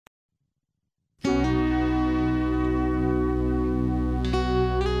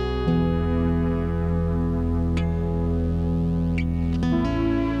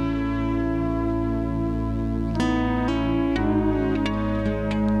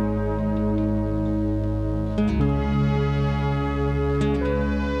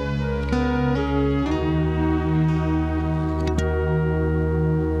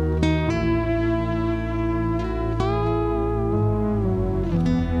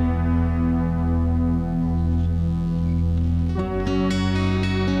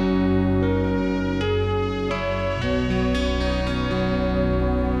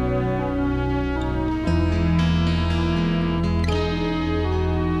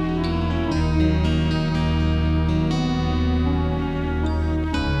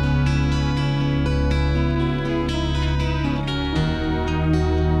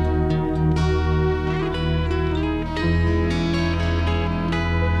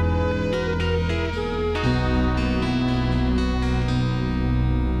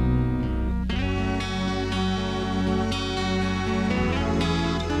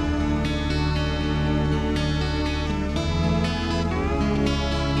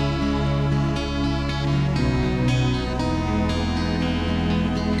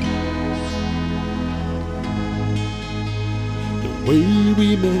way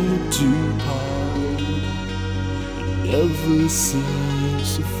we meant to part, it never seems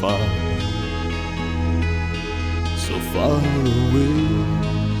so far away.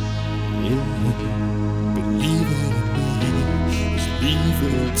 Yeah. Believe it in me, just leave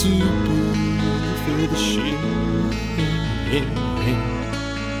it to be for the shame,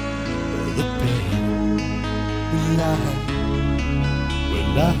 for the pain.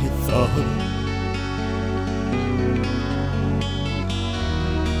 Well, I thought.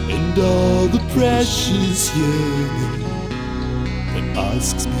 And all the precious yearning that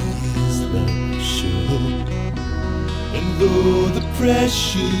asks me is love sure. And though the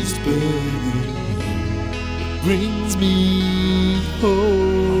precious burden brings me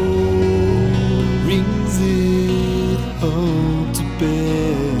home, brings it home to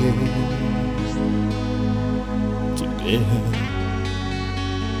bear, to bear.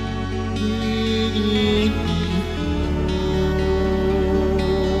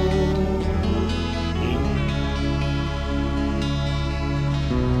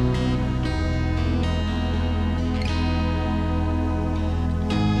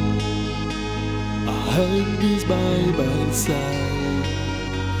 Hand is by my side,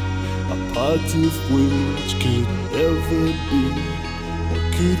 a part of which could never be, or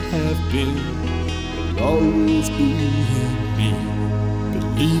could have been, will always be in me.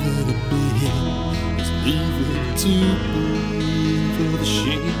 Believe it in me, just leave it to me for the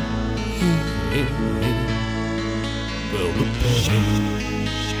shame. Well, the pain,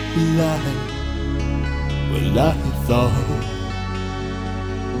 well, I thought.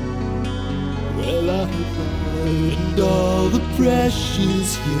 Well, I find all the precious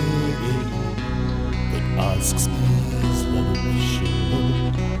yearning that asks me is love sure.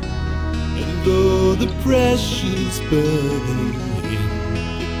 And though the precious burden it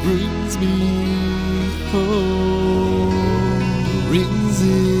brings me home, brings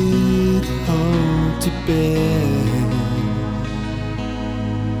it home to bear.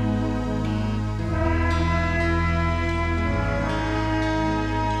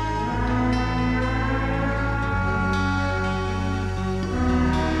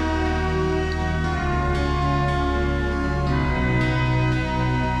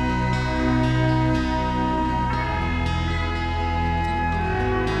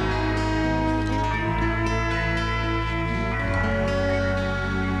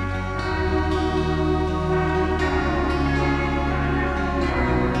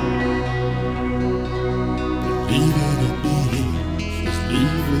 Leave it in me, just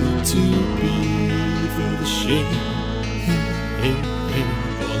leave it to be for the shame,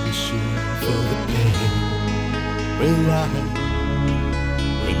 for the shame, for the pain. Well, I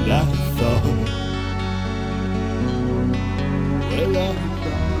thought, and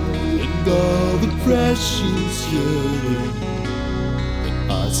all the precious yearning that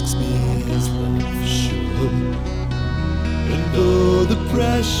asks me is love sure. And all the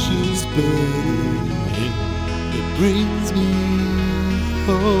precious burden it brings me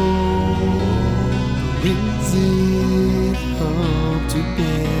home, brings it home to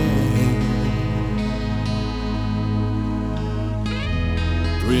bear,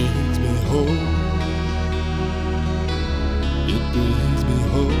 brings me home, it brings me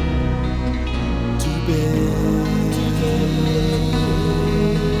home to bear.